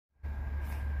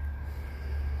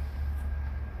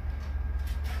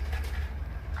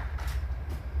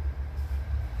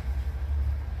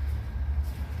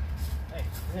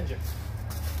Ninja.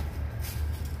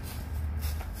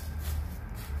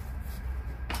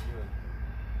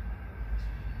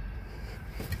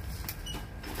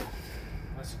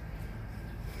 Listen.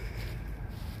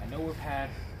 I know we've had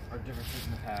our differences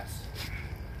in the past.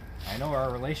 I know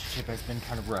our relationship has been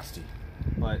kind of rusty,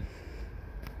 but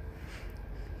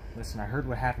listen, I heard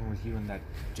what happened with you and that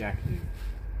Jack dude.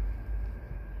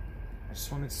 I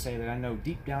just wanted to say that I know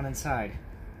deep down inside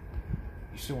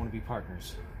you still want to be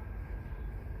partners.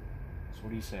 So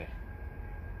what do you say?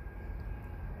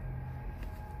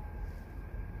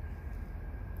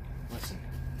 Listen,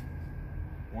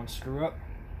 one screw up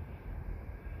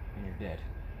and you're dead.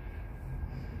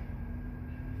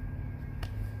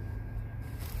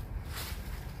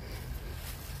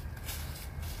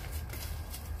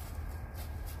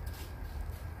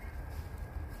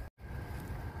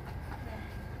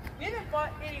 We haven't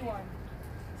fought anyone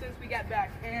since we got back,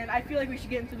 and I feel like we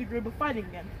should get into the groove of fighting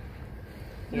again.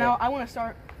 Yeah. Now, I want to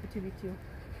start the 2v2.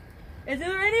 Is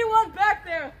there anyone back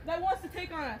there that wants to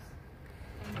take on us?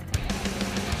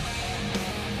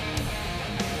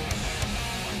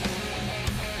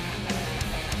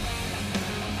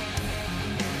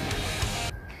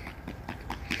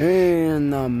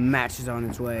 And the match is on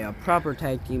its way. A proper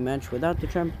tag team match without the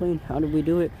trampoline. How did we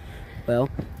do it? Well,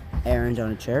 Aaron's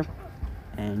on a chair,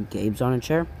 and Gabe's on a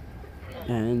chair,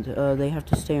 and they have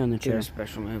to stay on the chair. A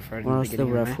special move for or else the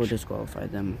ref will disqualify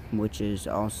them, which is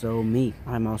also me.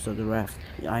 I'm also the ref.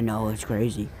 I know, it's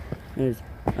crazy.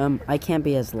 I can't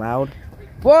be as loud.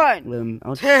 One,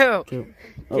 two,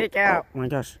 kick out. Oh my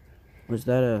gosh, was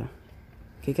that a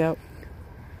kick out?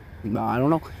 No, I don't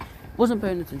know. Wasn't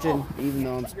paying attention, even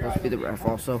though I'm supposed to be the ref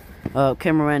also.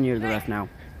 Cameraman, you're the ref now.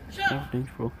 Oh, thanks,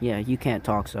 bro. Yeah, you can't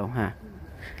talk, so, huh?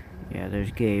 Yeah,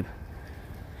 there's Gabe.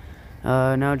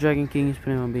 Now Dragon King is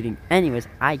putting on beating. Anyways,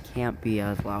 I can't be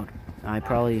as loud. I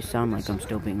probably sound like I'm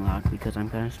still being loud because I'm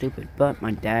kind of stupid. But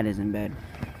my dad is in bed,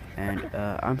 and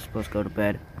I'm supposed to go to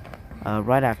bed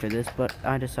right after this. But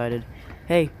I decided,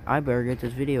 hey, I better get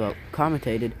this video out,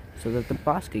 commentated, so that the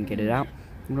boss can get it out.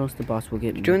 And else the boss will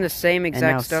get me. Doing the same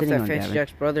exact stuff that Fancy Fancy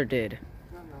Jack's brother did.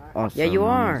 Also yeah, you known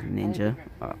are. as Ninja,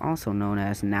 also known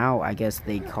as, now I guess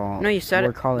they call. No, you said we're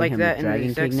it calling like him that the Dragon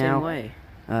in the exact King same now, way.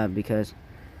 Because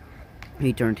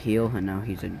he turned heel and now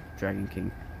he's a Dragon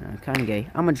King. Kind of gay.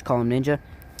 I'm gonna just call him Ninja,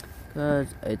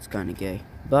 cause it's kind of gay.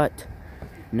 But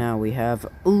now we have,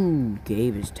 ooh,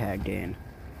 Gabe is tagged in.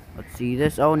 Let's see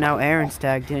this. Oh, now Aaron's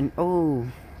tagged in. Oh,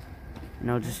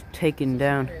 now just taking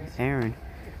down Aaron.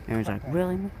 Aaron's like,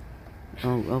 really?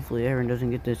 Oh, hopefully Aaron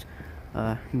doesn't get this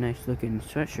nice looking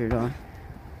sweatshirt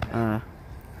on.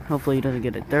 Hopefully he doesn't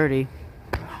get it dirty.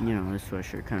 You know, this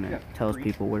sweatshirt kind of tells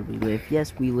people where we live.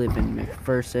 Yes, we live in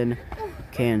McPherson,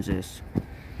 Kansas.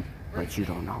 But you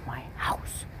don't know my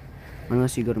house.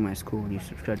 Unless you go to my school and you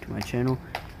subscribe to my channel.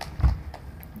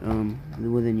 Well,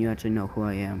 then you actually know who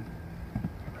I am.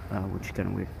 Which is kind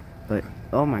of weird. But,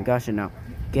 oh my gosh, and now,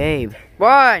 Gabe.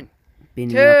 One,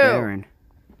 beating two, up Aaron.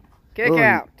 kick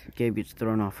out. Gabe gets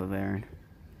thrown off of Aaron.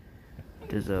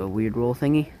 Does a weird roll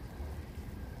thingy.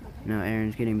 Now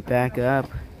Aaron's getting back up.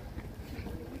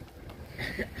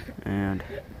 And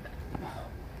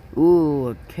ooh,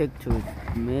 a kick to his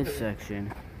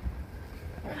midsection.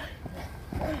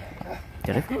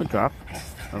 Did I feel a drop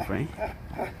of rain?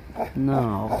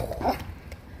 No.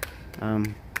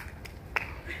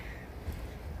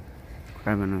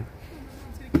 Grabbing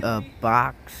a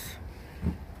box.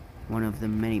 One of the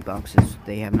many boxes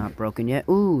they have not broken yet.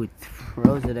 Ooh,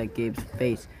 throws it at Gabe's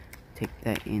face. Take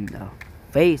that in the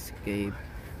face, Gabe.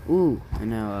 Ooh, and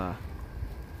now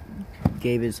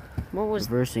Gabe is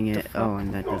reversing it. Oh,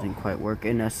 and that doesn't quite work.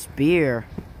 And a spear,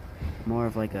 more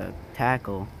of like a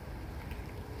tackle.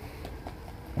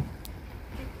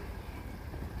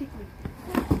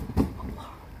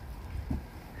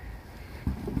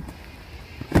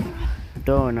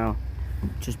 Oh no,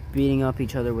 just beating up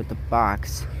each other with the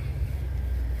box.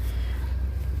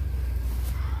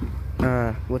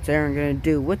 What's Aaron gonna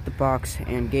do with the box?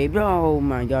 And Gabe, oh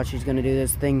my gosh, he's gonna do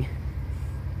this thing.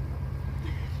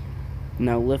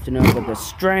 Now lifting up with the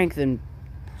strength, and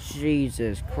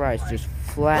Jesus Christ, just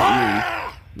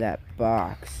flattening that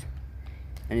box.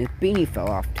 And his beanie fell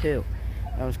off too.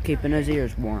 That was keeping his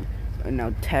ears warm. And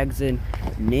now tags in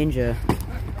Ninja.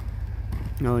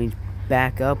 No, he's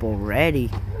back up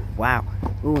already. Wow.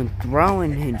 Ooh, and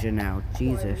throwing Ninja now.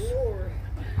 Jesus.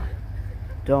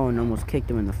 Oh, and almost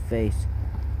kicked him in the face.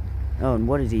 Oh, and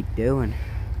what is he doing?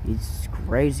 He's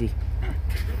crazy.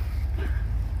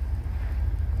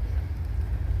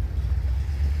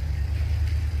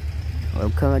 Oh,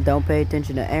 come on, don't pay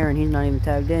attention to Aaron. He's not even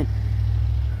tagged in.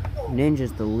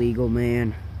 Ninja's the legal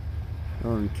man.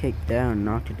 Oh, and kicked down,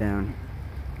 knocked it down.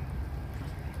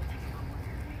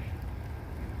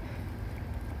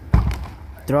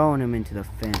 Throwing him into the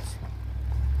fence.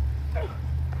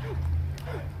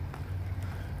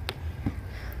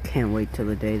 Can't wait till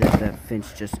the day that that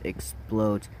fence just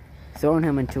explodes. Throwing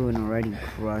him into an already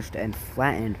crushed and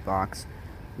flattened box.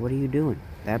 What are you doing?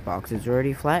 That box is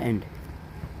already flattened.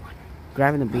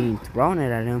 Grabbing the bean, throwing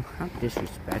it at him. How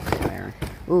disrespectful, Aaron.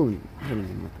 Ooh, hitting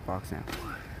him with the box now.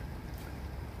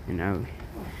 And now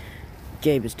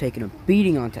Gabe is taking a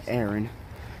beating onto Aaron.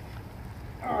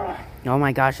 Oh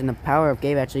my gosh, and the power of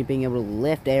Gabe actually being able to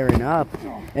lift Aaron up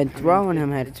and throwing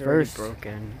him head first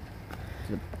broken.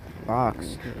 to the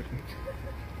box.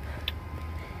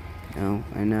 Oh,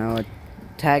 and now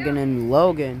tagging in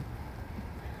Logan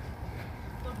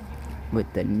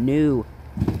with the new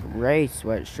gray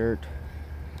sweatshirt.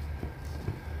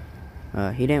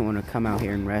 He didn't want to come out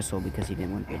here and wrestle because he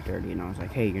didn't want to get dirty, and I was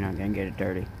like, hey, you're not going to get it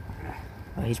dirty.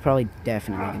 He's probably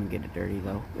definitely going to get it dirty,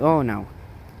 though. Oh, no.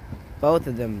 Both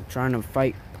of them trying to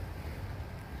fight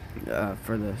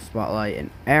for the spotlight,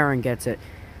 and Aaron gets it.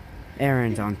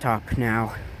 Aaron's on top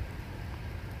now.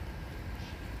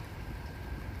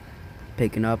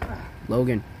 Picking up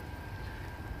Logan.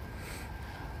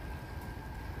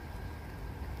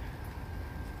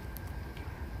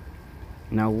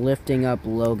 Now lifting up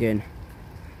Logan.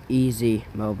 Easy,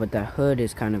 well, but the hood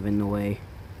is kind of in the way.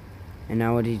 And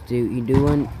now what he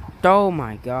doing? Oh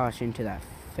my gosh, into that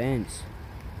fence.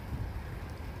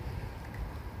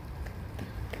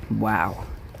 Wow.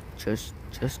 Just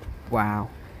wow.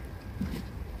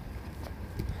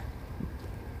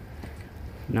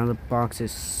 Now the box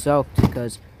is soaked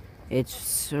because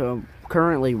it's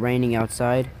currently raining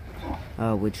outside,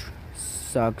 which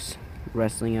sucks.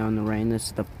 Wrestling out in the rain. This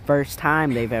is the first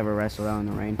time they've ever wrestled out in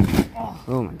the rain.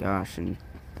 Oh my gosh, and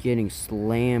getting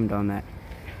slammed on that.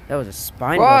 That was a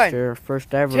spine buster,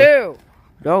 first ever. 2.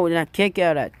 Oh, and a kick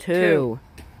out at 2.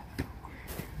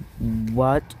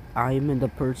 What? I'm the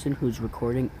person who's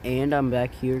recording and I'm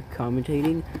back here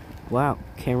commentating. Wow,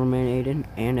 cameraman Aiden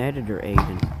and editor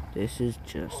Aiden. This is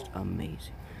just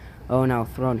amazing. Oh, now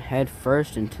thrown head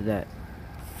first into that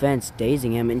fence,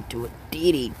 dazing him into a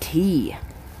DDT.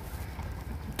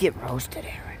 Get roasted,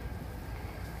 Aaron.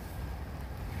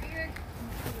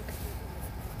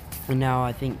 And now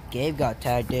I think Gabe got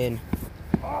tagged in.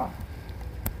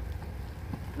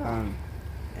 And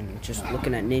just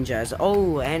looking at Ninja as,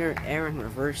 oh, Aaron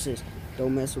reverses.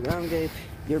 Don't mess around, Gabe.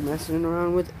 You're messing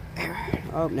around with Aaron.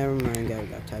 Oh, never mind.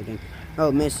 Gabe got tagged in.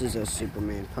 Oh, misses a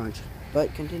Superman punch,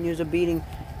 but continues a beating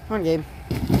on Gabe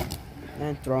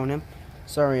and throwing him.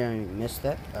 Sorry I missed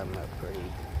that. I'm a pretty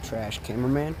trash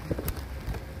cameraman.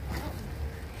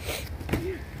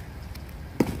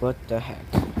 What the heck?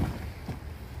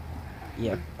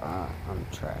 Yep, I'm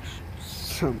trash.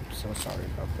 I'm so sorry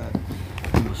about that.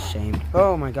 I'm ashamed.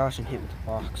 Oh my gosh, and hit with the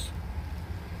box.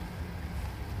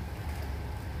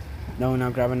 No,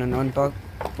 now grabbing an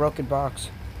broken box.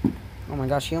 Oh my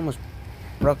gosh, he almost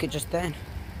broke it just then.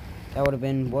 That would have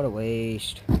been, what a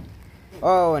waste.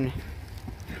 Oh, and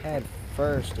head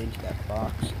first into that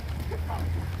box.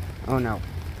 Oh no.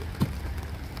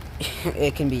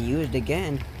 It can be used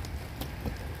again.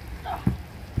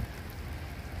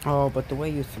 Oh, but the way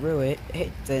you threw it, it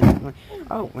didn't.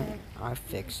 Oh, man, I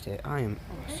fixed it. I am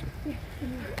awesome.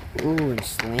 Ooh, and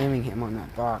slamming him on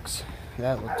that box.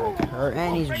 That looked like it hurt.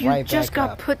 And he's right back up. You just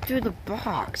got put through the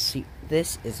box. See,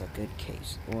 this is a good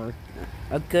case, or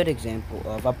a good example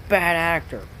of a bad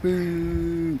actor.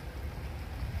 Boo!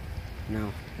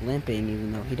 No, limping,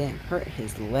 even though he didn't hurt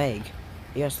his leg.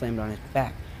 He got slammed on his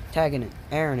back. Tagging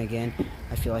Aaron again.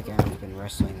 I feel like Aaron's been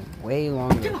wrestling way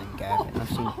longer than Gavin.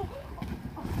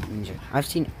 I've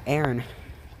seen Aaron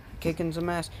kicking some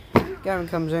ass. Gavin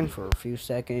comes in for a few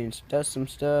seconds, does some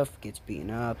stuff, gets beaten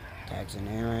up, tags in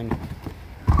Aaron.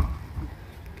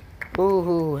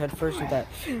 Ooh, head first with that.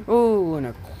 Ooh, and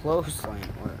a clothesline,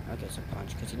 or I guess a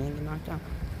punch, because he didn't get knocked down.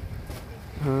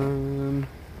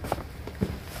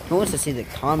 Who wants to see the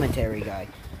commentary guy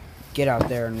get out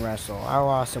there and wrestle? How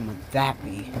awesome would that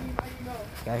be?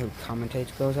 The guy who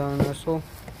commentates goes out and wrestle?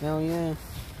 Hell yeah.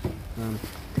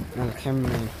 Now the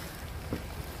cameraman,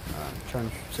 trying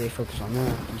to stay focused on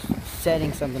that. He's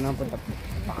setting something up with the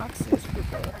boxes.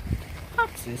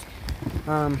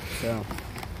 So,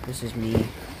 this is me.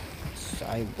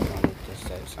 I wanted to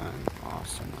set something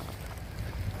awesome up.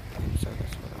 And so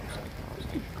that's what I was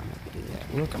like, I'm gonna do that.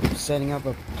 Look, I'm setting up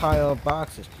a pile of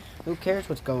boxes. Who cares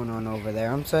what's going on over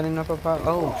there? I'm setting up a pile.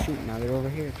 Oh, shoot, now they're over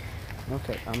here.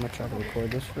 Okay, I'm gonna try to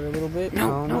record this for a little bit.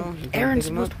 No, Aaron's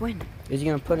supposed to win. Is he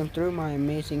gonna put him through my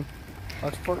amazing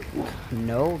box fort.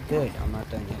 No good. I'm not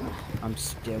done yet. I'm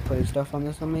still putting stuff on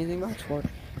this amazing box fort.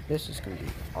 This is gonna be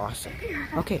awesome.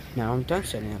 Okay, now I'm done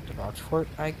setting up the box fort.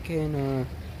 I can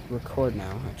record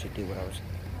now. I should do what I was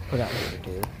put out here to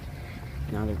do.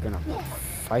 Now they're gonna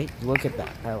fight. Look at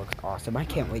that. That looks awesome. I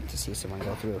can't wait to see someone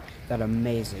go through that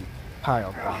amazing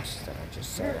pile box that I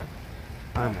just set up.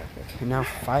 I'm epic. And now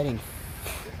fighting.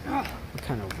 What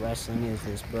kind of wrestling is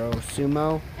this, bro?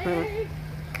 Sumo? Huh?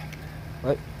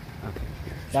 What? Okay.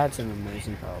 That's an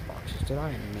amazing pile of boxes. Did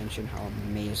I mention how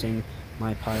amazing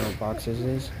my pile of boxes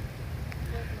is?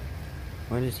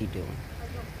 What is he doing?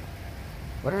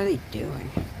 What are they doing?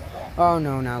 Oh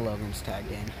no, now Logan's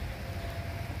tagged in.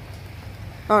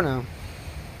 Oh no.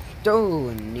 Oh,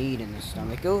 a knee in the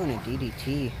stomach. Oh, and a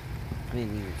DDT. I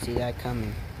didn't even see that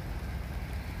coming.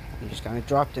 He just kind of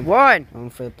dropped him. One, Going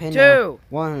for the pin. two. Now.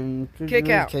 One, Kick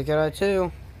out. Kick out at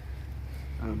two.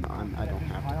 I don't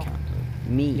have to count it.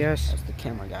 Me, Yes. as the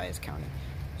camera guy, is counting.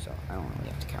 So I don't really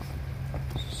have to count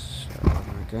it. So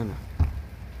we're gonna.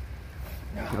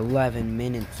 11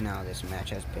 minutes now this match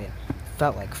has been.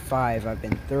 Felt like 5. I've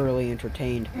been thoroughly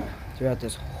entertained throughout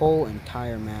this whole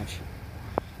entire match.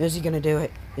 Is he gonna do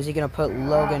it? Is he gonna put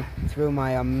Logan through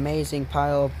my amazing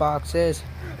pile of boxes?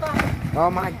 Oh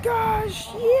my gosh,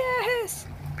 yes!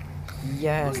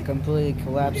 Yes, completely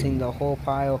collapsing the whole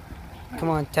pile. Come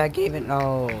on, tag Gabe.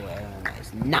 No,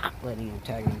 he's not letting him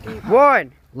tag him, Gabe.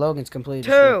 One, Logan's completely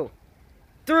two,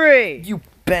 three. You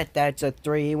bet that's a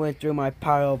 3. He went through my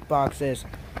pile of boxes.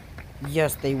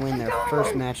 Yes, they win their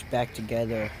first match back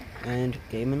together. And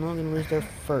Gabe and Logan lose their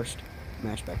first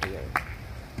match back together.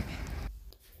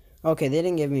 Okay, they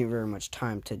didn't give me very much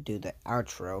time to do the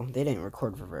outro. They didn't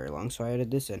record for very long, so I added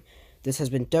this in. This has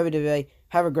been WWE.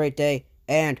 Have a great day,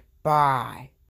 and bye.